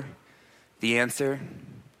be over? The answer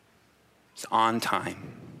is on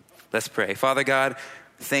time. Let's pray. Father God,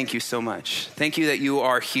 thank you so much. Thank you that you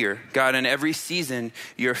are here. God, in every season,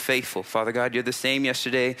 you're faithful. Father God, you're the same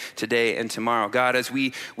yesterday, today, and tomorrow. God, as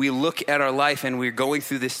we look at our life and we're going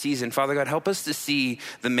through this season, Father God, help us to see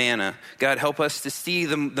the manna. God, help us to see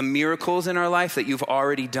the miracles in our life that you've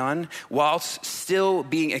already done, whilst still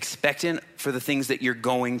being expectant for the things that you're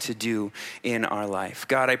going to do in our life.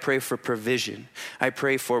 God, I pray for provision. I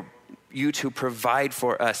pray for you to provide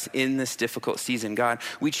for us in this difficult season. God,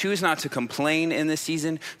 we choose not to complain in this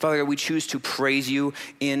season. Father God, we choose to praise you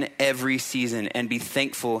in every season and be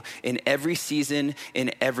thankful in every season,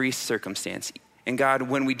 in every circumstance. And God,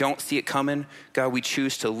 when we don't see it coming, God, we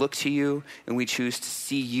choose to look to you and we choose to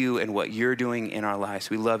see you and what you're doing in our lives.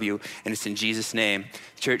 We love you, and it's in Jesus' name.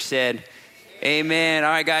 The church said, amen. All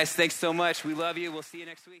right, guys, thanks so much. We love you. We'll see you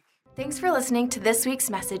next week. Thanks for listening to this week's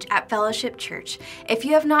message at Fellowship Church. If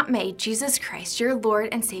you have not made Jesus Christ your Lord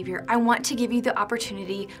and Savior, I want to give you the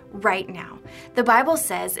opportunity right now. The Bible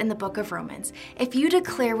says in the book of Romans, if you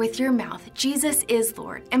declare with your mouth Jesus is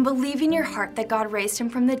Lord and believe in your heart that God raised him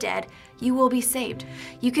from the dead, you will be saved.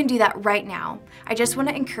 You can do that right now. I just want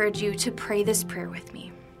to encourage you to pray this prayer with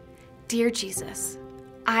me. Dear Jesus,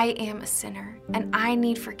 I am a sinner and I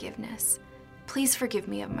need forgiveness. Please forgive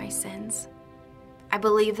me of my sins. I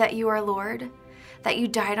believe that you are Lord, that you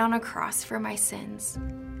died on a cross for my sins,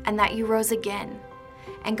 and that you rose again.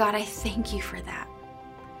 And God, I thank you for that.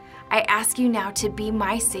 I ask you now to be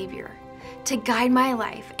my Savior, to guide my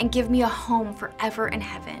life and give me a home forever in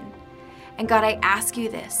heaven. And God, I ask you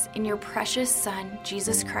this in your precious Son,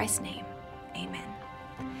 Jesus Christ's name. Amen.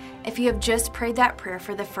 If you have just prayed that prayer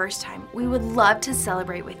for the first time, we would love to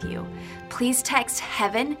celebrate with you. Please text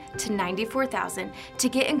HEAVEN to 94,000 to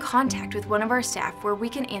get in contact with one of our staff where we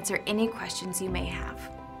can answer any questions you may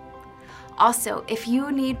have. Also, if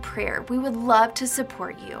you need prayer, we would love to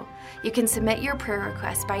support you. You can submit your prayer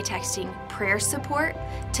request by texting prayer support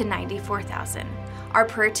to 94,000. Our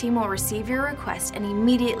prayer team will receive your request and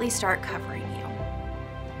immediately start covering you.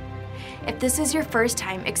 If this is your first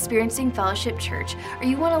time experiencing Fellowship Church, or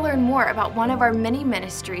you want to learn more about one of our many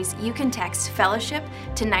ministries, you can text Fellowship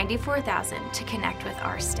to 94,000 to connect with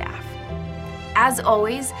our staff. As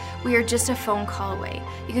always, we are just a phone call away.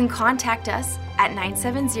 You can contact us at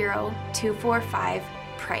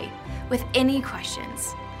 970-245-PRAY with any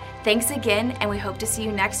questions. Thanks again, and we hope to see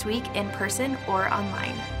you next week in person or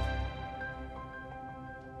online.